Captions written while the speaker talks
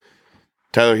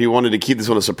Tyler, he wanted to keep this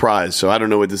one a surprise, so I don't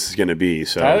know what this is going to be.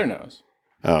 So Tyler knows.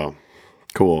 Oh,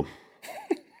 cool.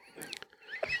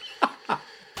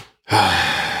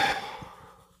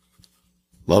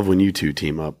 Love when you two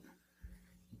team up.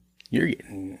 You're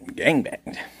getting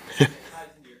gangbanged.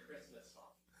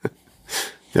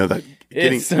 No, that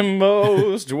It's the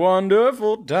most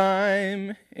wonderful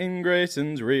time in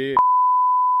Grayson's rear.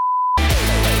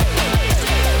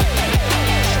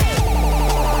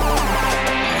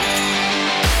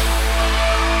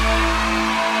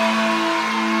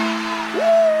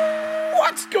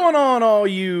 What's going on, all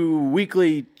you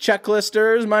weekly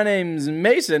checklisters? My name's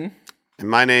Mason. And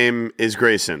my name is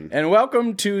Grayson. And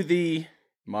welcome to the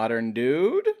Modern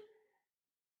Dude.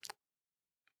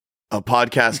 A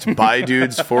podcast by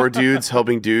dudes, for dudes,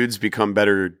 helping dudes become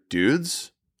better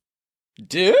dudes.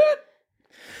 Dude?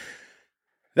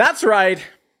 That's right.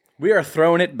 We are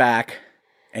throwing it back,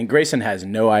 and Grayson has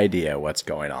no idea what's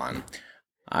going on.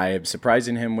 I am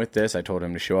surprising him with this. I told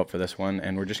him to show up for this one,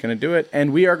 and we're just going to do it.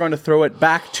 And we are going to throw it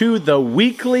back to the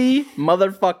weekly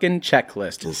motherfucking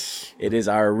checklist. This It is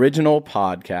our original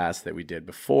podcast that we did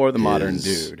before the Modern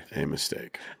is Dude. a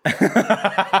mistake.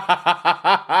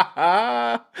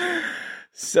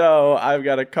 So I've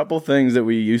got a couple things that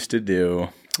we used to do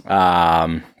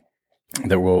that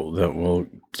we'll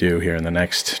do here in the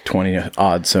next 20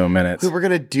 odd so minutes. We're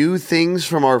going to do things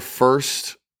from our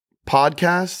first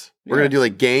podcast. We're going to do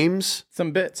like games,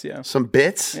 Some bits, yeah. some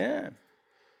bits. Yeah.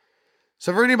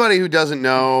 So for anybody who doesn't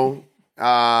know,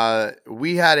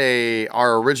 we had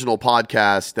our original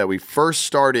podcast that we first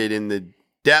started in the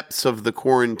depths of the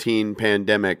quarantine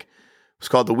pandemic. It was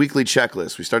called The Weekly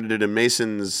Checklist. We started it in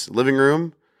Mason's living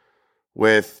room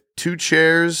with 2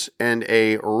 chairs and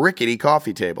a rickety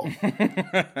coffee table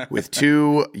with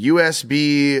 2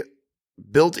 USB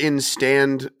built-in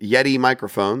stand Yeti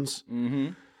microphones.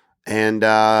 Mm-hmm. And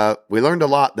we learned a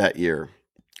lot that year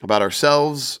about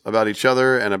ourselves, about each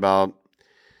other, and about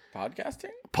Podcasting?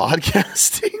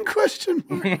 podcasting, question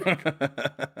mark.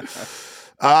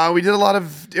 We did a lot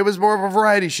of, it was more of a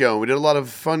variety show. We did a lot of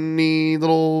funny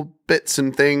little bits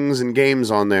and things and games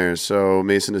on there. So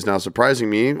Mason is now surprising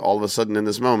me all of a sudden in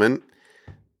this moment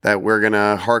that we're going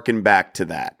to harken back to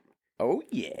that. Oh,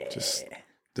 yeah. Just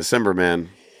December, man.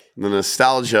 The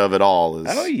nostalgia of it all is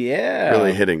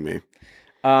really hitting me.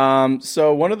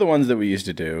 So one of the ones that we used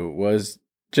to do was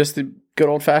just the good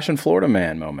old-fashioned Florida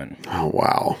man moment. Oh,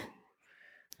 wow.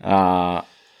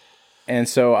 And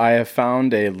so I have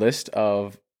found a list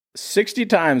of 60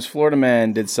 times Florida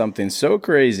man did something so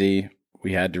crazy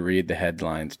we had to read the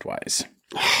headlines twice.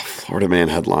 Florida man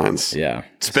headlines. Yeah.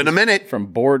 It's been a minute.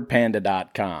 From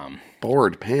boredpanda.com.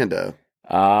 Bored Panda.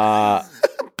 Uh,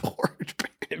 Bored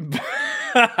Panda.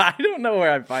 I don't know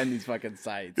where I find these fucking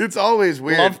sites. It's always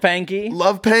weird. Love Panky.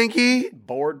 Love Panky.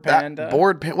 Bored Panda.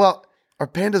 Well, are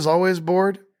pandas always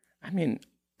bored? I mean,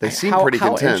 They seem pretty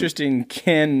content. How interesting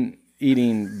can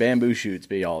eating bamboo shoots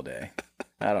be all day?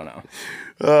 I don't know.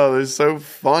 Oh, they're so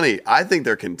funny. I think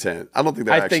they're content. I don't think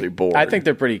they're actually bored. I think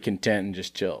they're pretty content and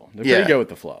just chill. They're Yeah. pretty good with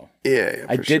the flow. Yeah,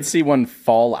 I did see one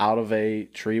fall out of a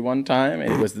tree one time,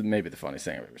 and it was maybe the funniest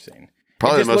thing I've ever seen.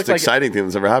 Probably It the just most looked exciting thing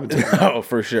that's ever happened to me. Oh,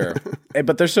 for sure.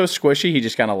 But they're so squishy, he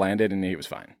just kind of landed and he was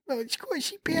fine. Oh,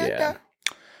 squishy panda.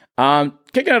 Yeah.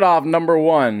 Kicking it off, number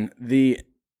one,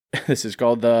 this is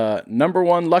called the number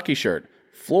one lucky shirt.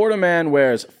 Florida man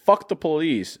wears "fuck the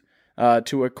police"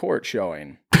 to a court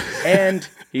showing, and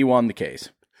he won the case.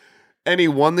 And he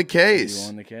won the case. He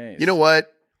won the case. You know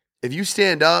what? If you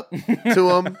stand up to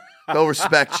them, they'll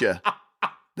respect you.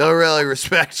 They'll really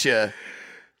respect you.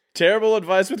 Terrible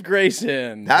advice with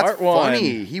Grayson. That's Part one.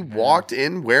 funny. He walked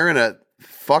in wearing a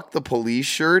 "fuck the police"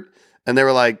 shirt, and they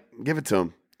were like, "Give it to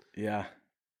him." Yeah.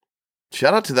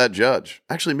 Shout out to that judge.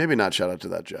 Actually, maybe not shout out to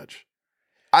that judge.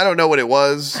 I don't know what it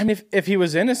was. I mean, if he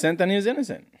was innocent, then he was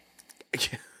innocent.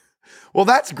 Well,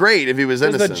 that's great if he was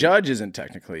Because innocent. the judge isn't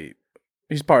technically,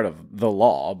 he's part of the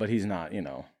law, but he's not,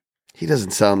 He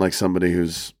doesn't sound like somebody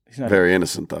who's he's not. very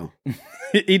innocent, though.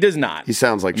 He does not. He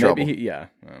sounds like trouble. Yeah.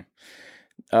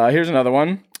 Here's another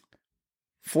one.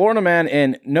 Florida man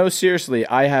in "No, seriously,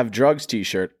 I have drugs"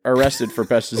 t-shirt arrested for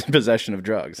possession of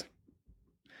drugs.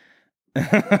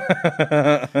 What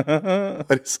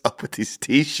is up with these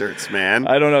T-shirts, man?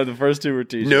 I don't know. The first two were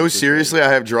t-shirts. No, seriously, I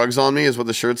have drugs on me is what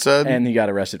the shirt said. And he got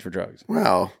arrested for drugs.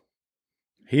 Wow.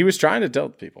 He was trying to tell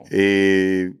people.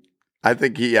 I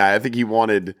think he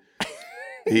wanted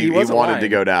he wasn't wanted to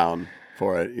lying. go down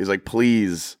for it. He's like,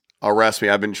 "Please arrest me.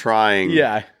 I've been trying."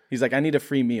 Yeah. He's like, I need a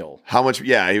free meal. How much?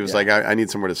 Yeah, he was like, I need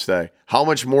somewhere to stay. How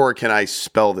much more can I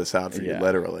spell this out for you,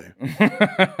 literally?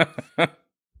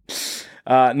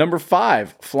 Number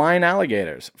 5, flying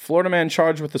alligators. Florida man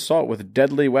charged with assault with a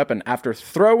deadly weapon after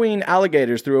throwing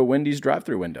alligators through a Wendy's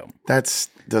drive-thru window.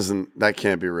 That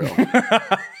can't be real.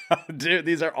 Dude,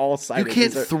 these are all You cited.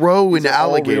 can't throw an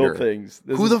alligator. All real things.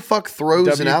 Who the fuck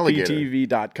throws an alligator?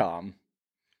 WPTV.com.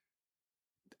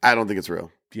 I don't think it's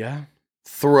real. Yeah.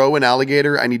 Throw an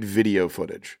alligator? I need video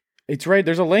footage. It's right.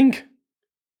 There's a link.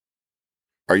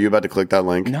 Are you about to click that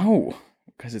link? No,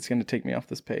 because it's going to take me off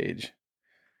this page.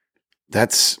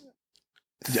 That's...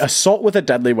 Assault with a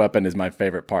deadly weapon is my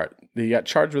favorite part. You got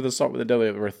charged with assault with a deadly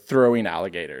weapon. We're throwing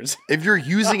alligators. If you're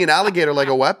using an alligator like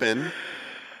a weapon...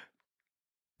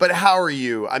 But how are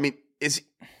you? I mean, if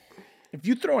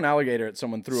you throw an alligator at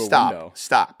someone through a window...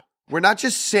 Stop. We're not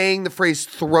just saying the phrase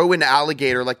throw an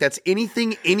alligator like that's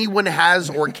anything anyone has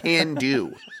or can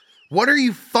do. What are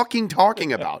you fucking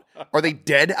talking about? Are they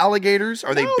dead alligators?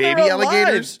 Are they baby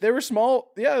alligators? They were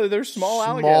small. Yeah, they're small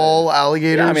alligators. Small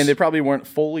alligators? Yeah, I mean, they probably weren't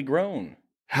fully grown.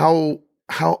 How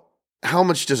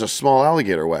much does a small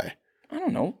alligator weigh? I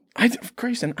don't know.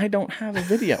 Grayson, I don't have a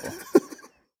video.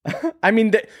 I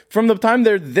mean, from the time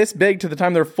they're this big to the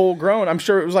time they're full grown, I'm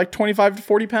sure it was like 25 to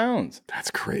 40 pounds. That's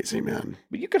crazy, man.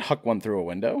 But you could huck one through a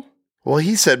window. Well,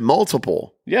 he said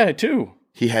multiple. Yeah, 2.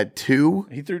 He had 2?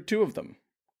 He threw 2 of them.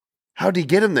 How'd he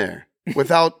get him there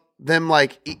without them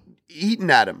like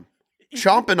eating at him,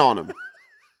 chomping on him?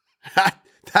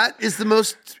 That is the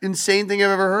most insane thing I've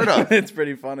ever heard of. It's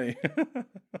pretty funny.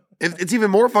 It's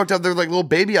even more fucked up. They're like little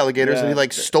baby alligators and he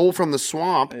like stole from the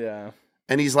swamp. Yeah.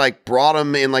 And he's like brought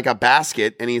them in like a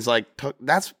basket, and he's like,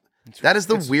 that is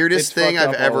the weirdest thing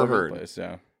I've ever heard. Place,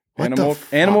 yeah. What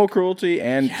animal cruelty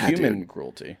and human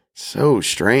cruelty. So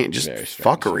strange, just very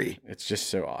strange. fuckery. It's just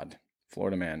so odd.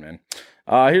 Florida man.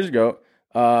 Here's a go.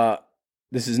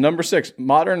 This is number 6,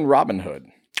 modern Robin Hood.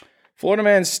 Florida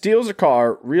man steals a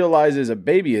car, realizes a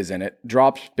baby is in it,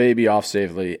 drops baby off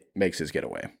safely, makes his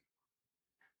getaway.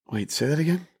 Wait, say that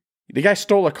again? The guy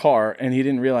stole a car, and he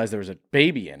didn't realize there was a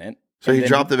baby in it. So he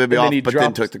dropped the baby off, but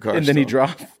then took the car. And then he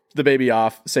dropped the baby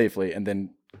off safely, and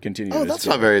then continued. Oh, that's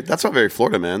not very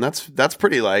Florida man. That's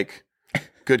pretty like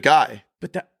good guy.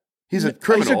 But he's a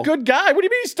criminal. He's a good guy. What do you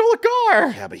mean he stole a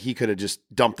car? Yeah, but he could have just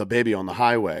dumped the baby on the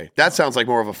highway. That sounds like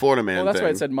more of a Florida man. Well, that's thing.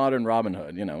 why it said modern Robin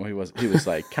Hood. You know, he was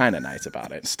like kind of nice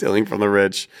about it, stealing from the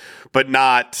rich, but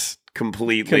not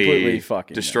completely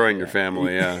fucking destroying your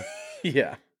family. Yeah,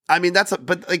 yeah. I mean,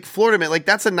 but like Florida man, like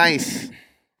that's a nice.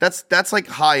 That's like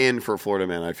high end for a Florida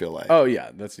man, I feel like. Oh,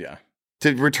 yeah.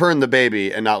 To return the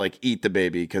baby and not like eat the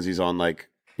baby because he's on like,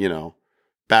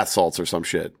 bath salts or some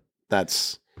shit.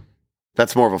 That's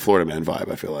more of a Florida man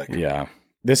vibe, I feel like. Yeah.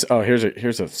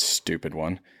 Here's a stupid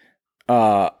one.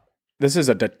 This is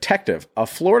a detective. A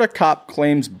Florida cop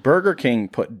claims Burger King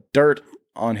put dirt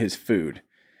on his food.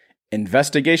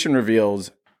 Investigation reveals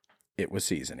it was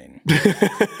seasoning.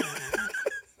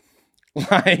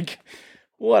 Like...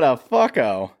 What a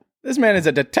fucko. This man is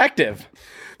a detective.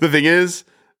 The thing is,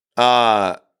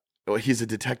 he's a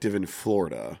detective in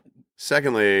Florida.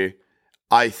 Secondly,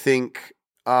 I think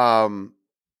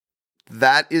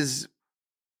that is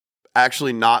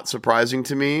actually not surprising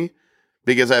to me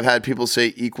because I've had people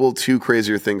say equal to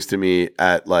crazier things to me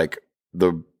at like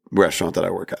the restaurant that I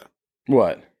work at.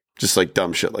 What? Just like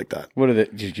dumb shit like that. What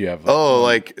did you have?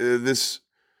 This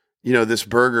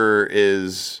burger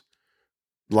is...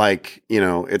 Like,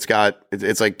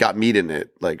 it's like got meat in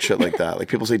it, like shit like that. Like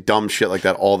people say dumb shit like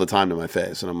that all the time to my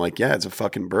face. And I'm like, yeah, it's a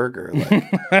fucking burger. Like,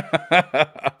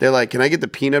 they're like, can I get the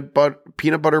peanut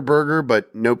butter burger,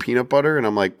 but no peanut butter? And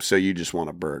I'm like, so you just want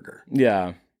a burger?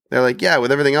 Yeah. They're like, yeah,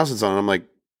 with everything else it's on. I'm like,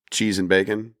 cheese and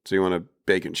bacon. So you want a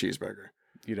bacon cheeseburger?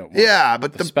 You don't want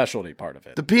but the specialty part of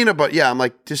it. The peanut butter. Yeah. I'm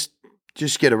like, just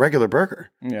get a regular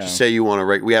burger. Yeah. Just say you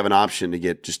want we have an option to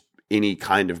get just any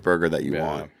kind of burger that you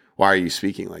want. Why are you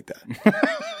speaking like that?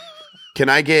 Can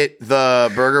I get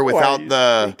the burger without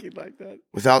the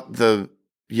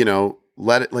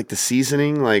let it like the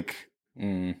seasoning, like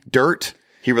dirt?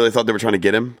 He really thought they were trying to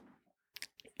get him.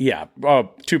 Yeah.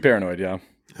 Too paranoid. Yeah.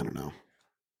 I don't know.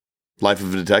 Life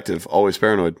of a detective, always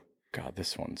paranoid. God,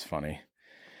 this one's funny.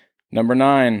 Number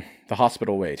 9, the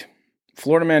hospital wait.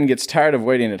 Florida man gets tired of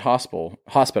waiting at hospital,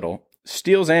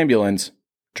 steals ambulance,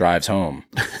 drives home.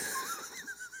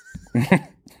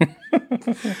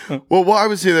 Well, why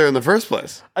was he there in the first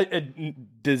place?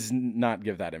 It does not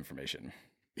give that information.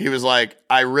 He was like,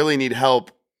 I really need help.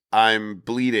 I'm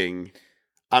bleeding.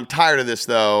 I'm tired of this,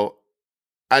 though.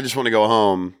 I just want to go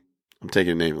home. I'm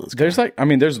taking an ambulance. There's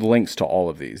there's links to all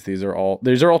of these. These are all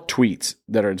tweets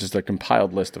that are just a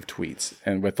compiled list of tweets.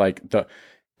 And with like the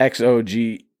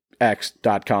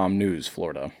XOGX.com news,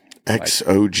 Florida.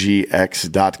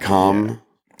 XOGX.com.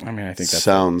 I mean, I think that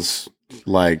sounds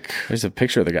like. there's a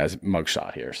picture of the guy's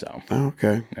mugshot here. So, Oh,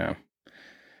 okay.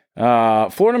 yeah.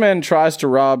 Florida man tries to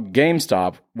rob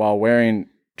GameStop while wearing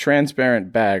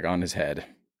transparent bag on his head.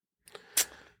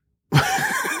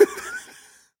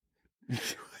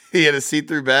 He had a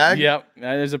see-through bag? Yep.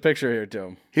 There's a picture here,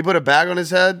 too. He put a bag on his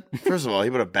head? First of all, he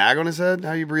put a bag on his head?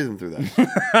 How are you breathing through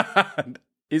that?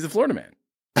 He's a Florida man.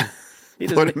 He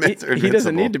Florida doesn't, mans are he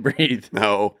doesn't invincible. need to breathe.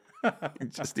 No. He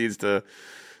just needs to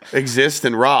exist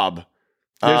and rob.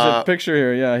 There's a picture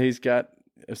here. Yeah, he's got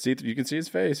a see-through. You can see his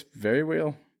face. Very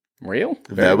real. Real?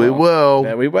 Very well.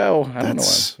 Very well. I don't know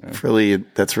why.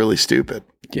 That's really stupid.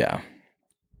 Yeah.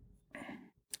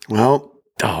 Well,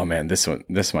 Oh, man. This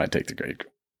might take the grade.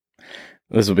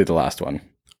 This will be the last one.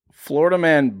 Florida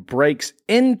man breaks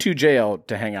into jail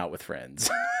to hang out with friends.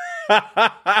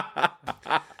 that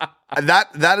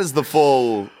is the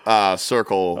full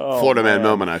circle Florida man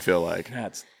moment, I feel like.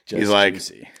 That's just He's like,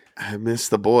 juicy. I miss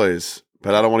the boys,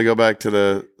 but I don't want to go back to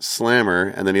the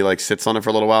slammer. And then he like sits on it for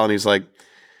a little while and he's like,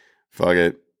 fuck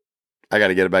it. I got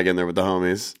to get it back in there with the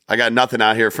homies. I got nothing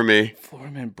out here for me.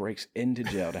 Florida man breaks into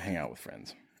jail to hang out with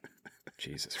friends.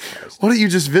 Jesus Christ. Why don't you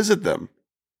just visit them?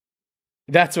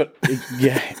 That's what,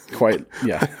 yeah, quite,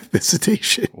 yeah.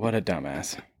 Visitation. What a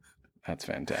dumbass. That's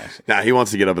fantastic. Nah, he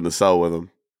wants to get up in the cell with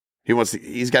him.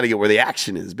 He's got to get where the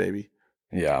action is, baby.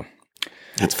 Yeah.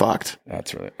 That's fucked.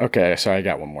 That's really, okay, so I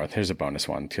got one more. Here's a bonus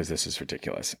one because this is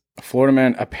ridiculous. A Florida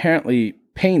man apparently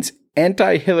paints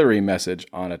anti-Hillary message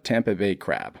on a Tampa Bay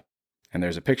crab. And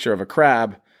there's a picture of a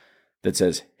crab that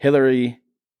says, Hillary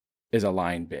is a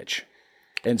lying bitch.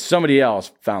 And somebody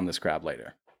else found this crab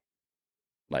later.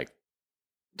 Like,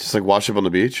 Just like wash up on the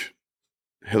beach.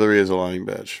 Hillary is a lying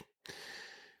bitch.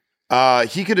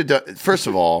 He could have done, first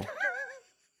of all,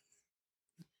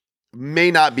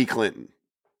 may not be Clinton.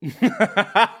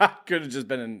 could have just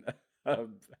been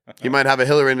He might have a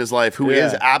Hillary in his life who Yeah.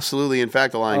 is absolutely, in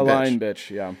fact, a lying a bitch. lying bitch,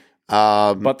 yeah.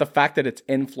 But the fact that it's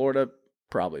in Florida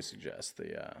probably suggests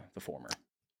the former.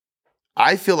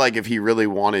 I feel like if he really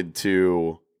wanted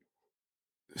to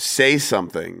say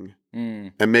something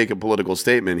and make a political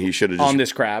statement, he should have just On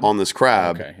this crab? on this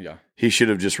crab. Okay, yeah. He should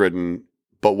have just written,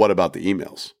 but what about the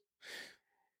emails?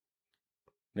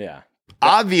 Yeah.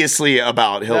 Obviously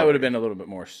about Hillary. That would have been a little bit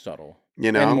more subtle.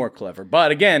 You know? And more clever.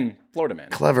 But again, Florida man.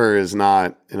 Clever is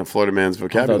not in a Florida man's Although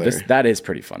vocabulary. that is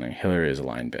pretty funny. Hillary is a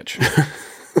lying bitch.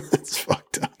 That's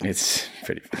fucked up. It's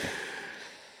pretty funny.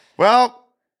 Well,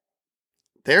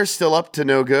 they're still up to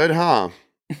no good, huh?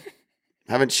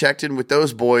 Haven't checked in with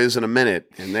those boys in a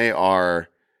minute, and they are,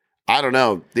 I don't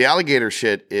know. The alligator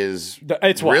shit is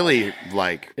It's wild. really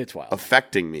like It's wild.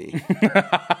 affecting me.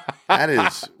 That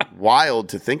is wild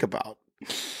to think about.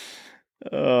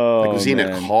 Oh, Like, was he in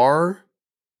a car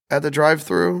at the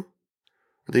drive-thru?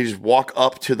 Or did he just walk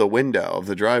up to the window of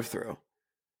the drive-thru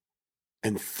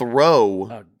and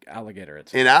throw Alligator.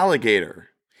 It's an alligator?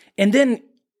 And then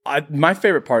my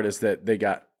favorite part is that they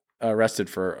got arrested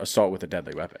for assault with a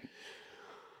deadly weapon.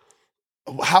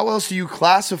 How else do you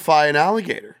classify an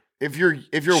alligator? If you're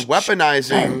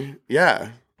weaponizing, yeah,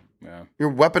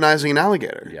 you're weaponizing an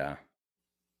alligator. Yeah.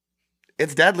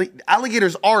 It's deadly.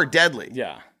 Alligators are deadly.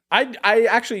 Yeah. I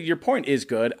actually, your point is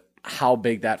good. How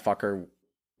big that fucker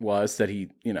was that he,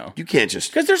 You can't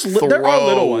just because there are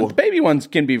little ones. Baby ones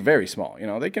can be very small.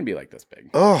 They can be like this big.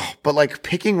 Oh, but like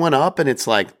picking one up and it's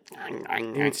like,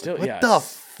 It's still, what yeah, the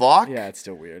fuck? Yeah, it's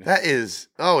still weird. That is,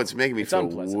 it's making me feel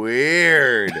unpleasant.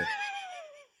 weird.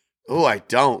 Oh, I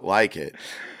don't like it.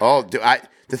 Oh,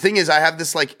 the thing is, I have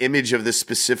this like image of this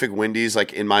specific Wendy's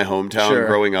like in my hometown Sure.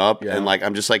 growing up, Yeah. and like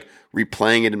I'm just like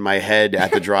replaying it in my head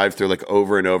at the drive-thru like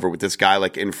over and over with this guy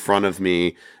like in front of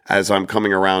me as I'm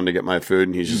coming around to get my food,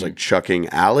 and he's just like chucking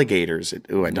alligators.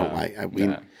 I don't like.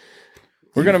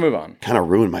 We're gonna move on. Kind of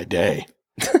ruined my day.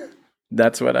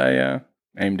 That's what I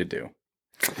aim to do.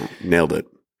 Nailed it.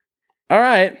 All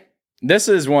right. This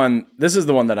is the one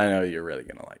that I know you're really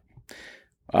gonna like.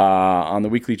 On the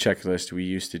weekly checklist, we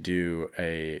used to do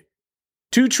a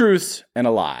 2 truths and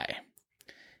a lie.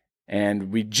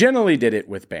 And we generally did it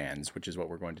with bands, which is what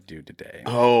we're going to do today.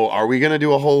 Oh, are we going to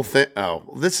do a whole thing?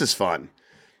 Oh, this is fun.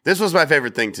 This was my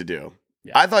favorite thing to do.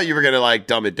 Yeah. I thought you were going to like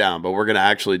dumb it down, but we're going to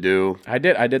actually do. I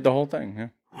did the whole thing. Yeah.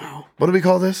 Wow. What do we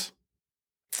call this?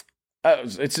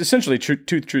 It's essentially 2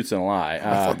 truths and a lie. I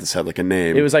thought this had like a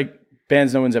name. It was like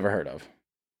bands no one's ever heard of.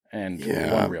 And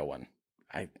Yeah. one real one.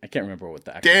 I can't remember what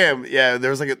the actual Damn. Yeah.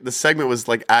 There was like the segment was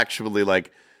like actually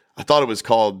like, I thought it was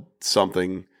called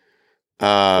something.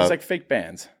 It's like fake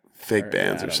bands. Fake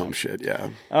bands I or don't some know. shit. Yeah.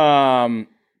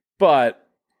 But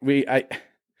I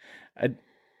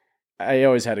I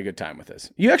always had a good time with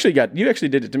this. You actually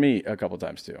did it to me a couple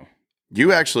times too.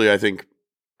 You actually, I think,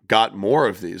 got more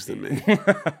of these than me.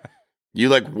 You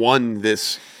like won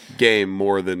this game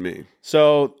more than me.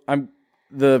 So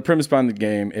the premise behind the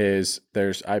game is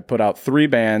I put out 3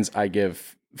 bands. I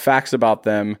give facts about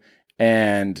them,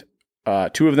 and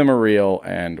 2 of them are real,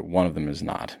 and 1 of them is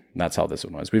not. And that's how this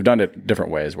one was. We've done it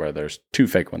different ways, where there's 2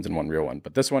 fake ones and 1 real one.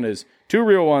 But this one is 2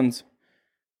 real ones,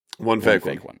 1 fake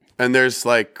one. And there's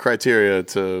like criteria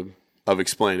of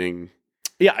explaining.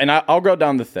 Yeah, and I'll go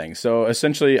down the thing. So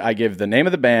essentially, I give the name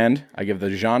of the band, I give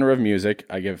the genre of music,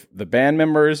 I give the band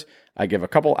members, I give a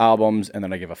couple albums, and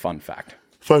then I give a fun fact.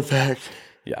 Fun fact.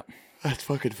 Yeah. That's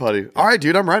fucking funny. All right,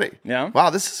 dude, I'm ready. Yeah? Wow,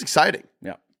 this is exciting.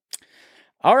 Yeah.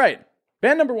 All right.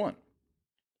 Band number 1.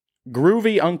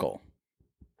 Groovy Uncle.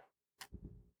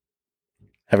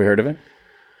 Have you heard of it?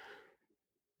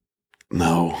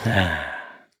 No.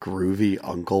 Groovy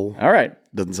Uncle. All right.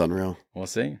 Doesn't sound real. We'll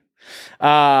see.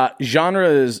 Genre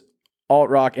is alt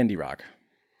rock, indie rock.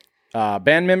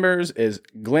 Band members is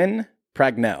Glenn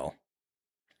Pragnell.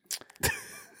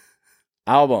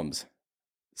 Albums.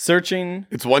 Searching.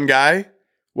 It's one guy?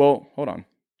 Well, hold on.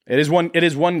 It is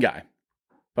one guy.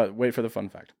 But wait for the fun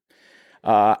fact.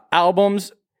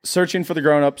 Albums, Searching for the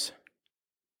Grown-Ups,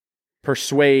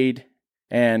 Persuade,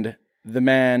 and The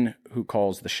Man Who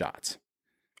Calls the Shots.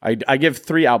 I give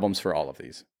 3 albums for all of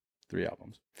these. 3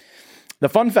 albums. The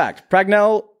fun fact,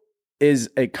 Pragnell is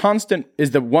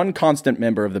the one constant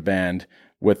member of the band,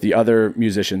 with the other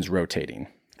musicians rotating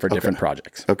for different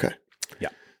projects. Okay. Yeah.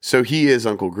 So he is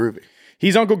Uncle Groovy.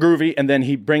 He's Uncle Groovy, and then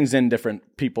he brings in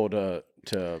different people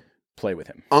to play with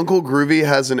him. Uncle Groovy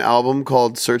has an album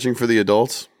called Searching for the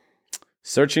Adults.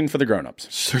 Searching for the Grown-Ups.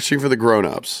 Searching for the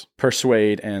Grown-Ups.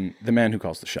 Persuade, and The Man Who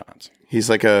Calls the Shots. He's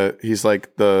like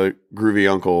the groovy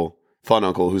uncle, fun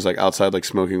uncle who's like outside like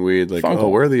smoking weed. Like, Funkle.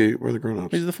 where are the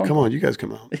Grown-Ups? He's the Funkle. Come on, you guys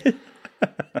come out.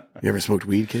 You ever smoked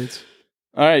weed, kids?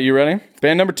 All right, you ready?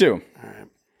 Band number 2. All right.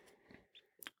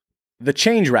 The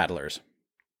Change Rattlers.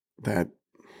 That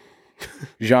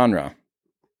Genre,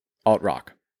 alt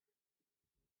rock.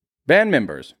 Band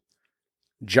members,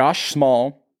 Josh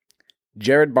Small,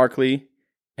 Jared Barkley,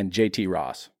 and JT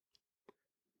Ross.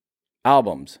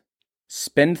 Albums,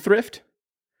 Spendthrift,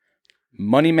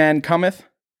 Money Man Cometh,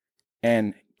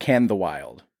 and Can the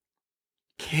Wild.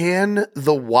 Can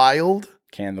the Wild?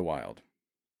 Can the Wild.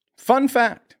 Fun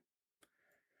fact,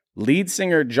 lead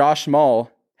singer Josh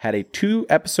Small had a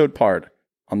 2-episode part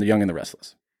on The Young and the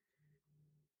Restless.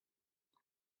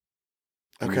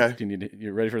 Okay.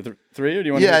 You ready for 3, or do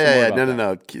you want to Yeah. more about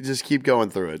No. Just keep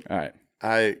going through it. All right.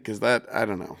 I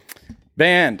don't know.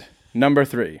 Band number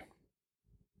 3.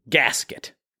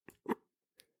 Gasket.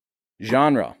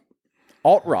 Genre,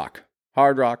 alt rock,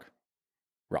 hard rock,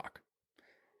 rock.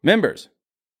 Members,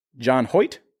 John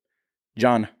Hoyt,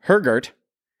 John Hergert,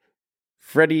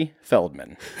 Freddie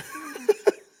Feldman.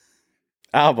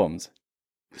 Albums,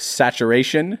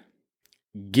 Saturation,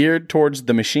 Geared Towards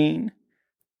the Machine,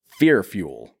 Fear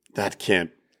Fuel. That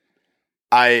can't.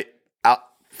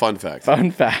 Fun fact.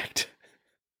 Fun fact.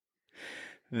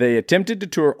 They attempted to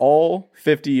tour all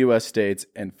 50 U.S. states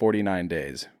in 49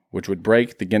 days, which would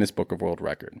break the Guinness Book of World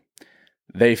Record.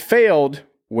 They failed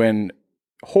when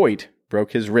Hoyt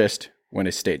broke his wrist when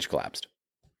his stage collapsed.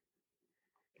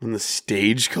 When the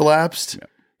stage collapsed? Yeah.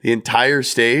 The entire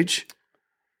stage?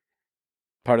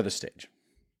 Part of the stage.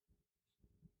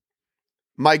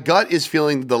 My gut is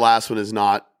feeling the last one is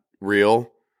not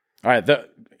real. All right.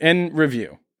 In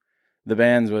review, the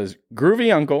bands was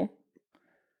Groovy Uncle.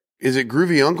 Is it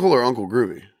Groovy Uncle or Uncle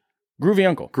Groovy? Groovy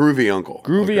Uncle. Groovy Uncle.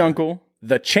 Groovy Okay. Uncle,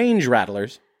 The Change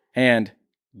Rattlers, and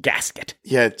Gasket.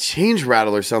 Yeah, Change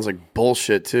Rattler sounds like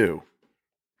bullshit too.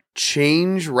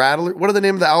 Change Rattler? What are the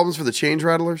name of the albums for the Change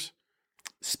Rattlers?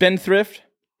 Spendthrift,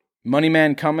 Money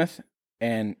Man Cometh,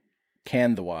 and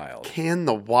Can the Wild. Can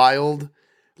the Wild?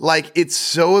 Like, it's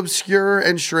so obscure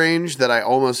and strange that I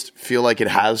almost feel like it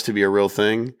has to be a real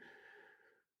thing.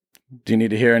 Do you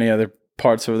need to hear any other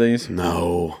parts of these?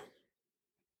 No.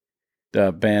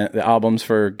 The albums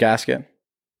for Gasket.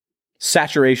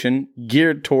 Saturation,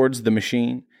 Geared Towards the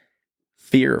Machine,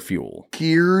 Fear Fuel.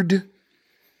 Geared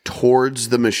towards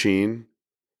the machine?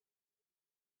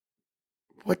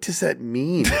 What does that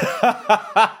mean?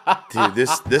 Dude,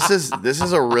 this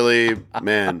is a really,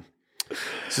 man,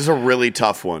 this is a really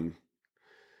tough one.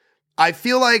 I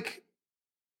feel like,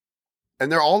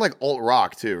 and they're all like alt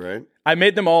rock too, right? I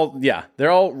made them all, yeah.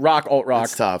 They're all rock, alt rock.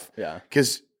 It's tough. Yeah.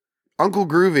 Because Uncle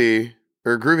Groovy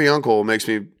or Groovy Uncle makes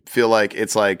me feel like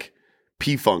it's like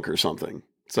P-Funk or something.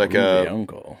 It's like Groovy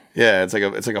Uncle. yeah, it's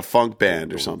like a funk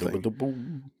band or something.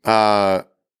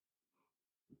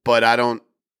 but I don't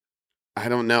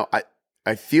know.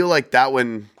 I feel like that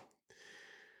one,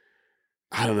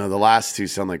 I don't know. The last two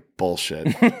sound like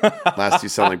bullshit. Last two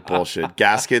sound like bullshit.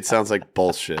 Gasket sounds like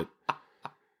bullshit.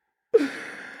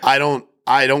 I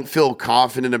don't feel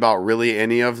confident about really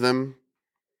any of them.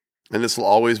 And this will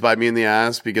always bite me in the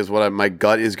ass because what my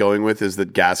gut is going with is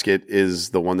that Gasket is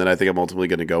the one that I think I'm ultimately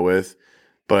going to go with.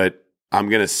 But I'm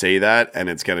going to say that, and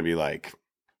it's going to be like,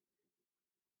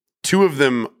 two of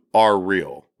them are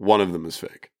real. One of them is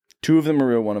fake. Two of them are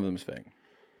real. One of them is fake.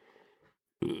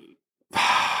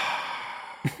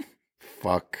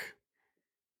 Fuck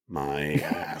my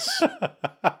ass.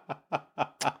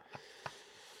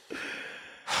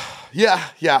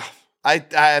 Yeah. I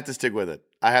have to stick with it.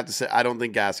 I have to say, I don't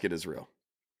think Gasket is real.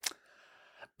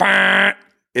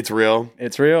 It's real.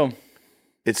 It's real.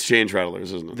 It's Change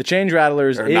Rattlers, isn't it? The Change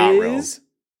Rattlers They're is not real.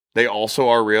 They also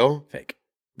are real? Fake.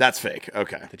 That's fake.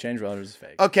 Okay. The Change Rattlers is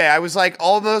fake. Okay, I was like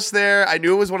almost there. I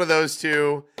knew it was one of those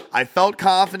two. I felt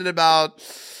confident about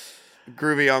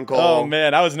Groovy Uncle. Oh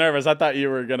man, I was nervous. I thought you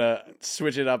were gonna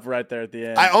switch it up right there at the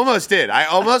end. I almost did. I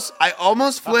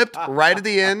almost flipped right at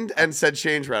the end and said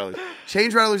Change Rattlers.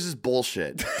 Change Rattlers is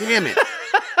bullshit. Damn it.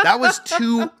 That was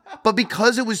too, but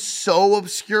because it was so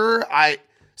obscure,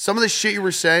 some of the shit you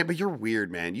were saying, but you're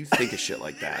weird, man. You think of shit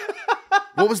like that.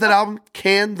 What was that album?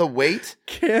 Can the Wait?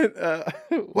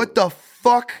 What the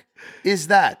fuck is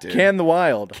that, dude? Can the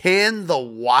Wild. Can the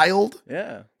Wild?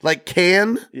 Yeah. Like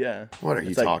can? Yeah. What are you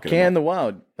It's like talking Can about? the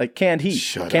Wild. Like canned heat.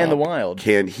 Shut Can up. the Wild.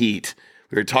 Canned Heat.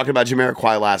 We were talking about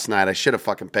Jamiroquai last night. I should have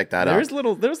fucking picked that up. There's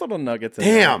little nuggets in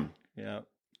Damn. there. Yeah.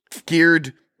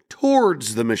 Geared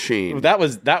towards the machine. That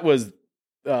was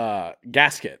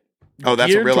Gasket. Oh,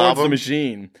 that's Geared a real towards album? The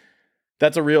Machine.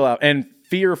 That's a real album. And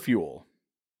Fear Fuel.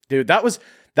 Dude, that was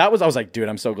I was like, dude,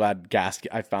 I'm so glad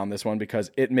Gasket I found this one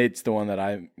because it makes the one that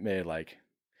I made like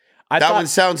That one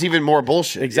sounds even more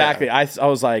bullshit. Exactly. Yeah. I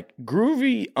was like,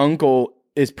 Groovy Uncle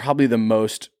is probably the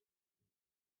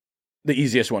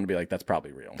easiest one to be like, that's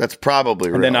probably real. That's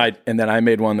probably real. And then I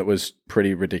made one that was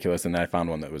pretty ridiculous, and then I found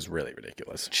one that was really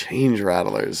ridiculous. Change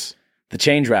Rattlers. The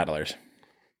Change Rattlers.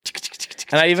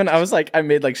 And I was like, I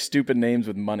made like stupid names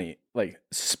with money, like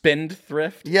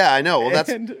Spendthrift. Yeah, I know. Well, that's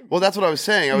And what I was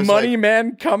saying. I was Money like,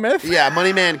 Man Cometh. yeah,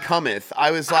 Money Man Cometh.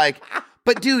 I was like,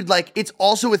 but dude, like, it's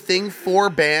also a thing for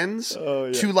bands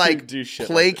to like do shit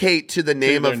placate to the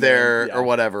name their of their name, yeah. or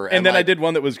whatever. And then like, I did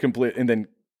one that was complete, and then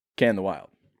Can the Wild.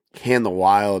 Can the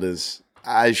Wild is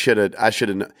I should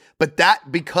have but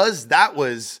because that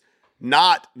was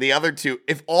not the other two.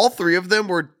 If all three of them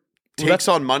were takes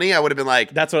on money, I would have been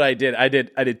like, That's what I did. I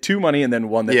did two money and then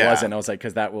one that Yeah. wasn't. I was like,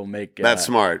 because that will make that's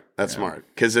smart. That's smart.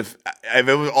 Because if it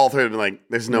was all three, I'd be like,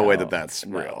 there's no way that's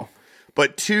no. real.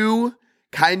 But two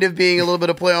kind of being a little bit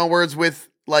of play on words with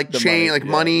like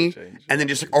money, change. and then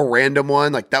just like a random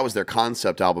one, like that was their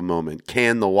concept album moment.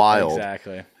 Can the Wild.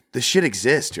 Exactly. This shit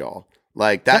exists, y'all.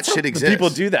 Like that shit exists. People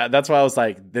do that. That's why I was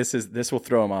like, this will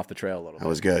throw them off the trail a little bit. That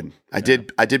was good. I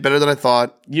did better than I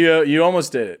thought. You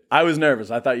almost did it. I was nervous.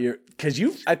 I thought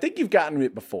I think you've gotten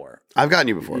it before. I've gotten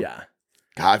you before. Yeah.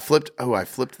 God, I flipped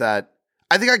that.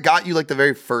 I think I got you like the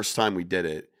very first time we did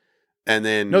it. And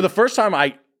then No, the first time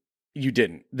you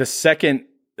didn't. The second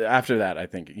after that, I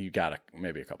think you got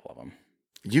maybe a couple of them.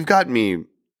 you've gotten me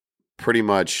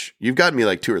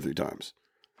like 2 or 3 times.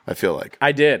 I feel like.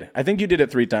 I did. I think you did it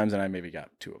 3 times, and I maybe got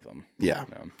 2 of them. Yeah.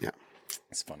 No. Yeah.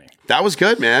 It's funny. That was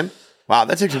good, man. Wow,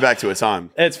 that takes me back to a time.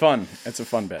 It's fun. It's a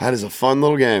fun bit. That is a fun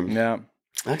little game. Yeah.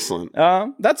 Excellent.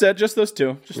 That's it. Just those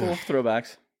 2. Just little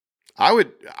throwbacks. I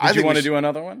Did you want to do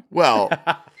another one? Well,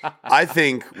 I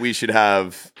think we should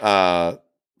have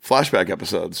flashback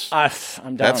episodes. I'm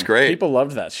down. That's great. People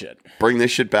loved that shit. Bring this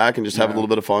shit back and just have a little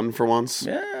bit of fun for once.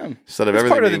 Yeah. Instead of It's everything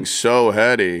part of being so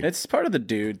heady. It's part of the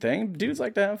dude thing. Dudes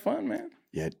like to have fun, man.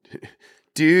 Yeah.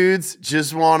 Dudes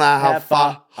just want to have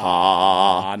fun.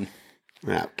 On.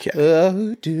 Okay.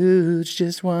 Oh, dudes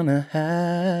just want to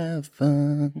have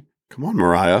fun. Come on,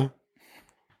 Mariah.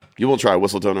 You won't try a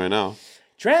whistle tone right now.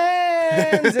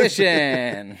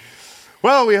 Transition.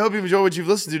 Well, we hope you enjoyed what you've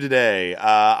listened to today.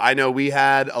 I know we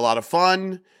had a lot of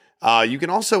fun. You can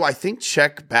also, I think,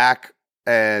 check back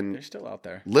and They're still out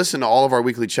there. listen to all of our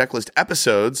weekly checklist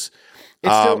episodes.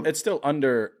 It's still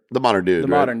under The Modern Dude. the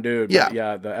right? modern dude. But Yeah.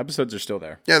 yeah, the episodes are still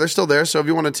there. Yeah, they're still there. So if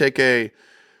you want to take a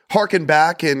harken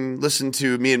back and listen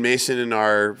to me and Mason in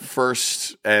our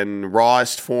first and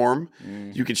rawest form,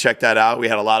 you can check that out. We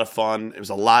had a lot of fun. It was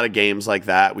a lot of games like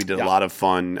that. We did a lot of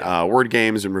fun word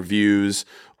games and reviews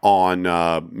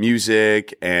on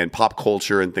music and pop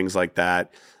culture and things like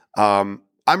that. I'm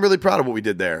really proud of what we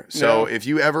did there. So if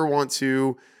you ever want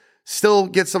to still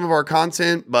get some of our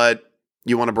content, but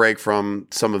you want to break from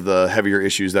some of the heavier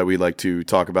issues that we like to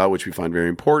talk about, which we find very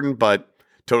important, but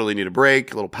totally need a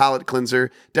break, a little palate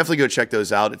cleanser, definitely go check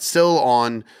those out. It's still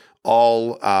on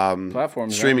all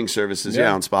platforms, streaming services,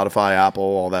 on Spotify, Apple,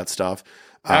 all that stuff.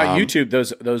 YouTube,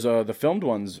 those the filmed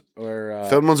ones or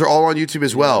filmed ones are all on YouTube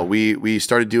as well. We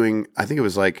started doing, I think it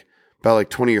was like about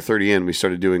like 20 or 30 in, we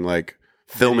started doing like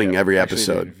filming every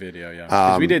episode. Video, yeah.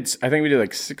 'Cause I think we did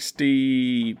like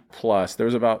 60 plus. There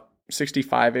was about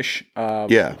 65-ish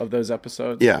of those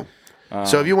episodes. Yeah.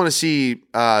 So if you want to see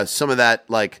some of that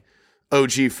like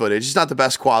OG footage, it's not the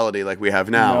best quality like we have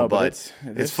now, but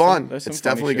it's fun. It's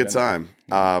definitely a good time.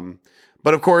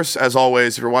 But of course, as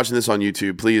always, if you're watching this on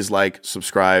YouTube, please like,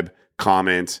 subscribe,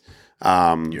 comment.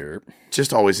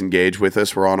 Just always engage with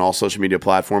us. We're on all social media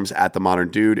platforms at The Modern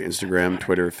Dude, Instagram,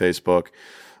 Twitter, Facebook.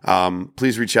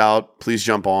 Please reach out. Please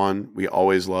jump on. We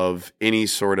always love any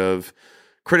sort of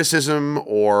criticism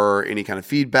or any kind of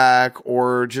feedback,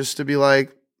 or just to be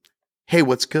like, hey,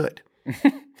 what's good?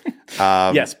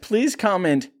 Yes, please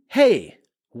comment, hey,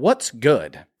 what's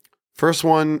good? First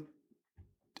one,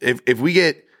 if we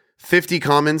get 50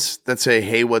 comments that say,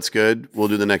 hey, what's good, we'll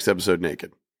do the next episode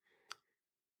naked.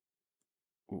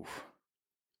 Oof.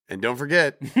 And don't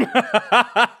forget,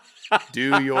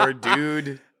 do your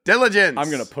dude diligence. I'm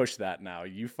going to push that now.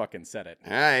 You fucking said it.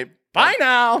 All right. Bye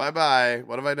now. Bye-bye.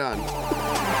 What have I done?